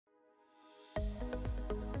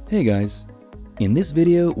Hey guys! In this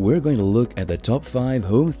video, we're going to look at the top 5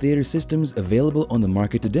 home theater systems available on the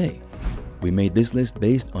market today. We made this list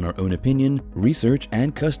based on our own opinion, research,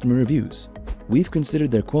 and customer reviews. We've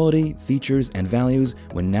considered their quality, features, and values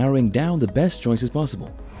when narrowing down the best choices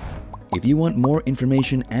possible. If you want more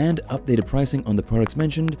information and updated pricing on the products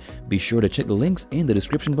mentioned, be sure to check the links in the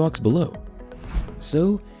description box below.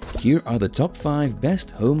 So, here are the top 5 best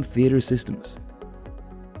home theater systems.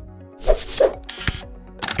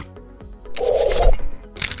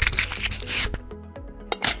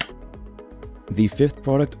 The 5th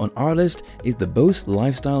product on our list is the Bose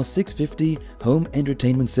Lifestyle 650 Home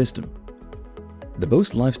Entertainment System. The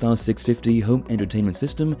Bose Lifestyle 650 Home Entertainment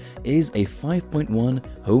System is a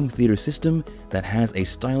 5.1 home theater system that has a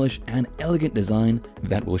stylish and elegant design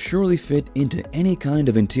that will surely fit into any kind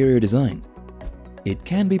of interior design. It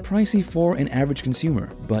can be pricey for an average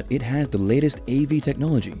consumer, but it has the latest AV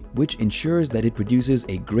technology, which ensures that it produces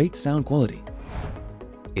a great sound quality.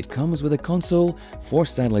 It comes with a console, 4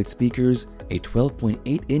 satellite speakers, a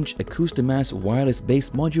 12.8-inch Acoustimass wireless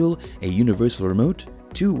base module, a universal remote,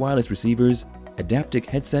 2 wireless receivers, adaptive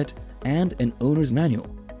headset, and an owner's manual.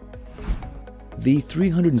 The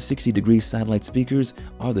 360-degree satellite speakers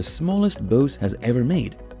are the smallest Bose has ever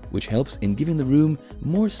made, which helps in giving the room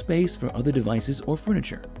more space for other devices or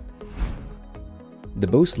furniture. The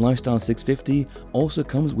Bose Lifestyle 650 also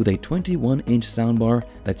comes with a 21-inch soundbar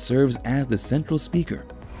that serves as the central speaker.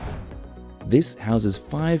 This houses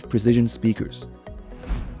 5 precision speakers.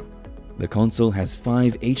 The console has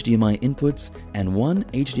 5 HDMI inputs and 1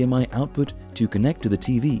 HDMI output to connect to the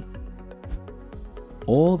TV.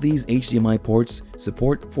 All these HDMI ports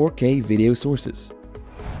support 4K video sources.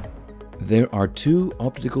 There are 2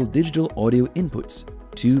 optical digital audio inputs,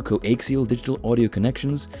 2 coaxial digital audio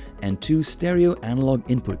connections, and 2 stereo analog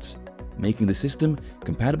inputs, making the system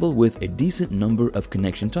compatible with a decent number of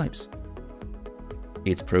connection types.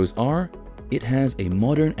 Its pros are: it has a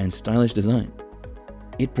modern and stylish design.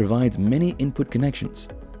 It provides many input connections.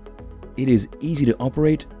 It is easy to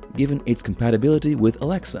operate given its compatibility with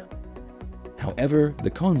Alexa. However, the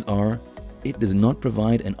cons are: it does not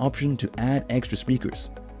provide an option to add extra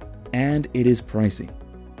speakers, and it is pricey.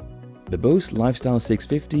 The Bose Lifestyle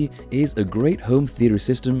 650 is a great home theater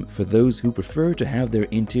system for those who prefer to have their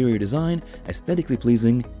interior design aesthetically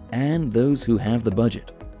pleasing and those who have the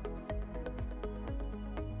budget.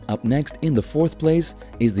 Up next, in the 4th place,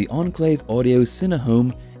 is the Enclave Audio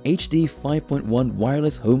Cinehome HD 5.1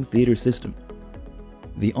 Wireless Home Theater System.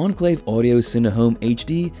 The Enclave Audio Cinehome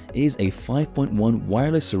HD is a 5.1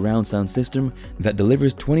 wireless surround sound system that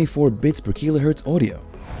delivers 24 bits per kilohertz audio.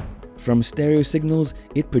 From stereo signals,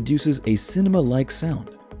 it produces a cinema-like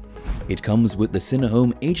sound. It comes with the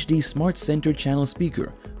Cinehome HD Smart Center Channel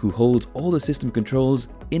Speaker, who holds all the system controls,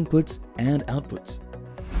 inputs, and outputs.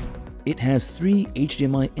 It has 3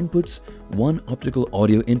 HDMI inputs, 1 optical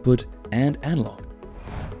audio input, and analog.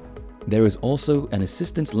 There is also an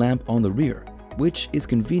assistance lamp on the rear, which is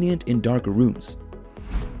convenient in darker rooms.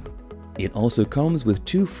 It also comes with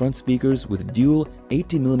 2 front speakers with dual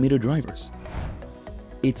 80mm drivers.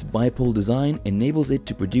 Its bipole design enables it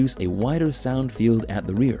to produce a wider sound field at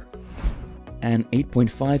the rear. An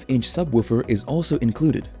 8.5-inch subwoofer is also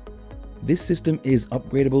included. This system is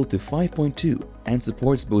upgradable to 5.2 and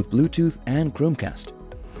supports both Bluetooth and Chromecast.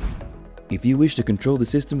 If you wish to control the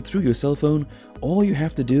system through your cell phone, all you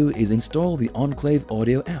have to do is install the Enclave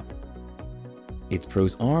Audio app. Its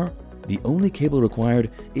pros are: the only cable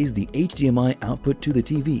required is the HDMI output to the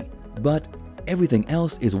TV, but everything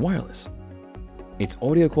else is wireless. Its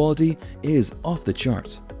audio quality is off the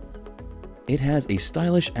charts. It has a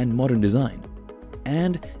stylish and modern design,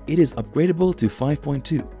 and it is upgradable to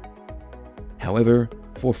 5.2. However,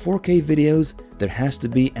 for 4K videos, there has to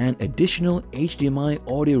be an additional HDMI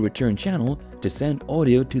audio return channel to send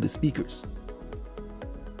audio to the speakers.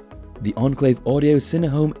 The Enclave Audio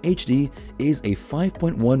Cinehome HD is a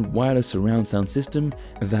 5.1 wireless surround sound system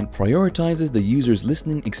that prioritizes the user's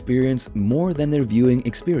listening experience more than their viewing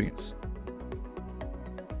experience.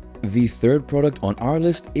 The 3rd product on our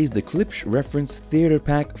list is the Klipsch Reference Theater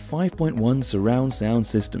Pack 5.1 Surround Sound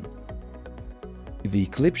System. The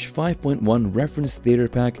Klipsch 5.1 Reference Theater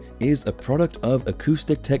Pack is a product of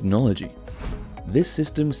Acoustic Technology. This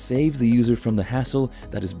system saves the user from the hassle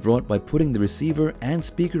that is brought by putting the receiver and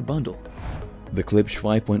speaker bundle. The Klipsch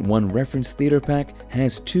 5.1 Reference Theater Pack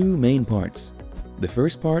has 2 main parts. The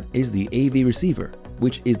first part is the AV receiver,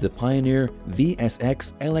 which is the Pioneer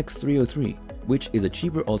VSX LX303, which is a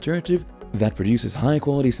cheaper alternative that produces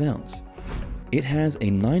high-quality sounds. It has a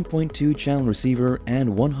 9.2 channel receiver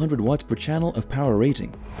and 100 watts per channel of power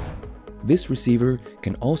rating. This receiver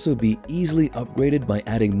can also be easily upgraded by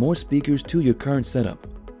adding more speakers to your current setup.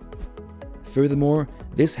 Furthermore,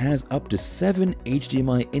 this has up to 7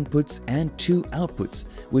 HDMI inputs and 2 outputs,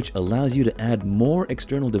 which allows you to add more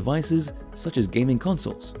external devices such as gaming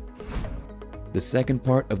consoles. The second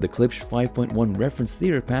part of the Klipsch 5.1 reference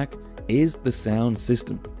theater pack is the sound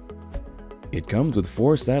system. It comes with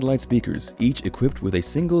 4 satellite speakers, each equipped with a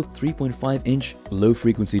single 3.5-inch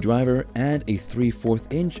low-frequency driver and a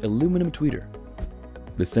 3/4-inch aluminum tweeter.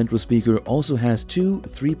 The central speaker also has 2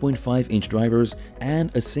 3.5-inch drivers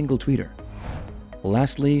and a single tweeter.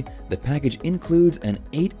 Lastly, the package includes an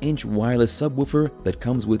 8-inch wireless subwoofer that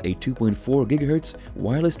comes with a 2.4 GHz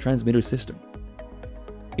wireless transmitter system.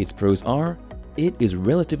 Its pros are, it is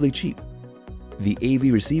relatively cheap. The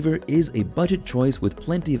AV receiver is a budget choice with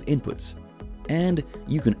plenty of inputs, and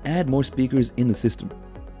you can add more speakers in the system.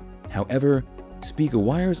 However, speaker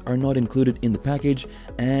wires are not included in the package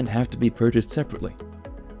and have to be purchased separately.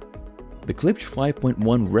 The Klipsch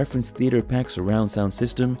 5.1 reference theater pack surround sound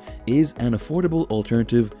system is an affordable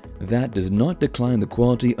alternative that does not decline the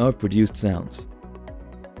quality of produced sounds.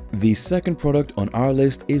 The second product on our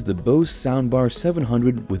list is the Bose Soundbar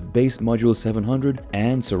 700 with Bass Module 700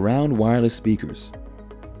 and surround wireless speakers.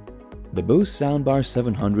 The Bose Soundbar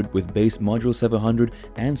 700 with Bass Module 700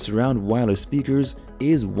 and surround wireless speakers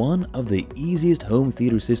is one of the easiest home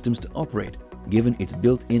theater systems to operate, given its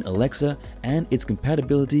built-in Alexa and its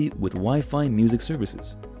compatibility with Wi-Fi music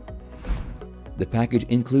services. The package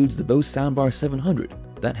includes the Bose Soundbar 700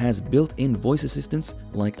 that has built-in voice assistants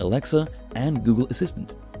like Alexa and Google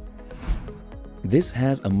Assistant. This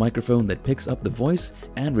has a microphone that picks up the voice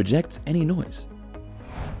and rejects any noise.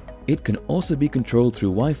 It can also be controlled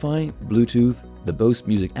through Wi-Fi, Bluetooth, the Bose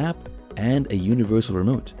Music app, and a universal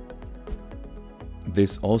remote.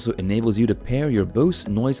 This also enables you to pair your Bose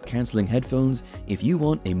noise-canceling headphones if you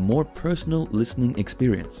want a more personal listening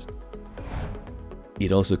experience.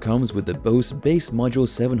 It also comes with the Bose Bass Module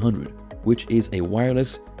 700, which is a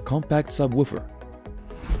wireless, compact subwoofer.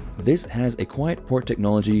 This has a quiet port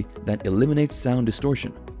technology that eliminates sound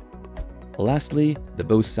distortion. Lastly, the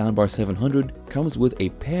Bose Soundbar 700 comes with a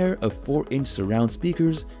pair of 4-inch surround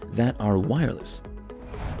speakers that are wireless.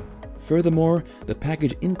 Furthermore, the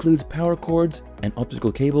package includes power cords, an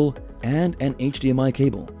optical cable, and an HDMI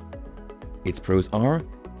cable. Its pros are,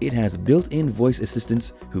 it has built-in voice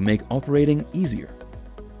assistants who make operating easier.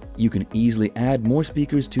 You can easily add more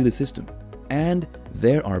speakers to the system, and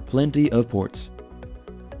there are plenty of ports.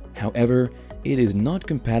 However, it is not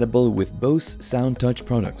compatible with Bose SoundTouch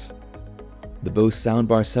products. The Bose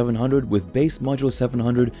Soundbar 700 with Bass Module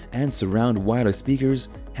 700 and surround wireless speakers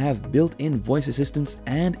have built-in voice assistants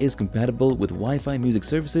and is compatible with Wi-Fi music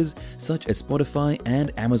services such as Spotify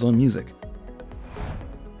and Amazon Music.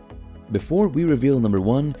 Before we reveal number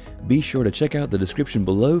 1, be sure to check out the description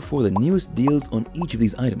below for the newest deals on each of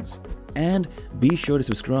these items. And be sure to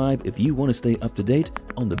subscribe if you want to stay up to date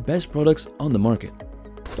on the best products on the market.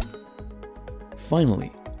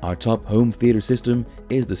 Finally, our top home theater system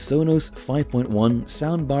is the Sonos 5.1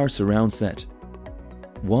 Soundbar Surround Set.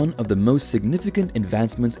 One of the most significant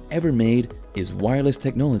advancements ever made is wireless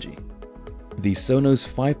technology. The Sonos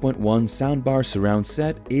 5.1 Soundbar Surround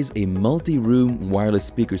Set is a multi-room wireless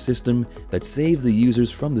speaker system that saves the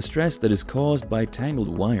users from the stress that is caused by tangled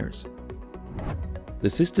wires. The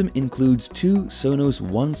system includes 2 Sonos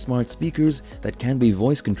One Smart speakers that can be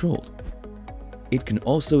voice controlled. It can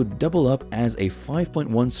also double up as a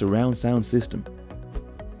 5.1 surround sound system.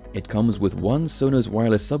 It comes with one Sonos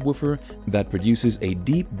wireless subwoofer that produces a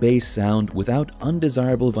deep bass sound without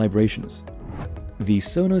undesirable vibrations. The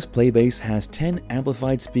Sonos Playbase has 10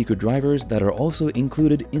 amplified speaker drivers that are also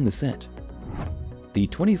included in the set. The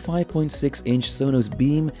 25.6-inch Sonos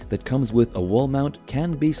Beam that comes with a wall mount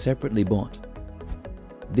can be separately bought.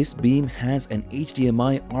 This Beam has an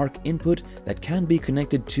HDMI ARC input that can be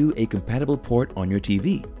connected to a compatible port on your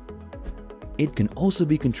TV. It can also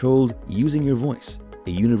be controlled using your voice, a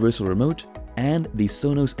universal remote, and the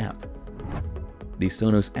Sonos app. The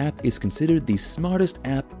Sonos app is considered the smartest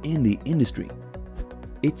app in the industry.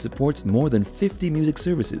 It supports more than 50 music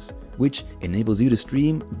services, which enables you to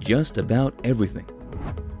stream just about everything.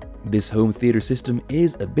 This home theater system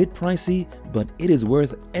is a bit pricey, but it is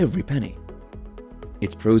worth every penny.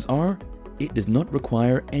 Its pros are, it does not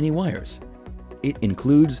require any wires. It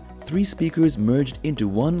includes 3 speakers merged into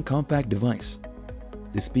one compact device.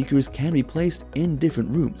 The speakers can be placed in different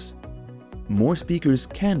rooms. More speakers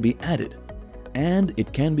can be added, and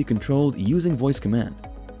it can be controlled using voice command.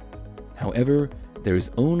 However, there is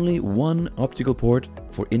only one optical port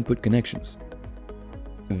for input connections.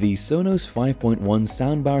 The Sonos 5.1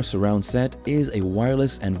 Soundbar Surround Set is a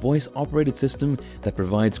wireless and voice-operated system that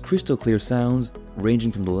provides crystal clear sounds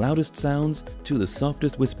ranging from the loudest sounds to the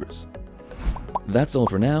softest whispers. That's all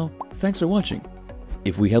for now. Thanks for watching.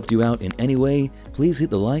 If we helped you out in any way, please hit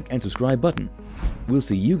the like and subscribe button. We'll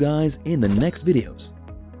see you guys in the next videos.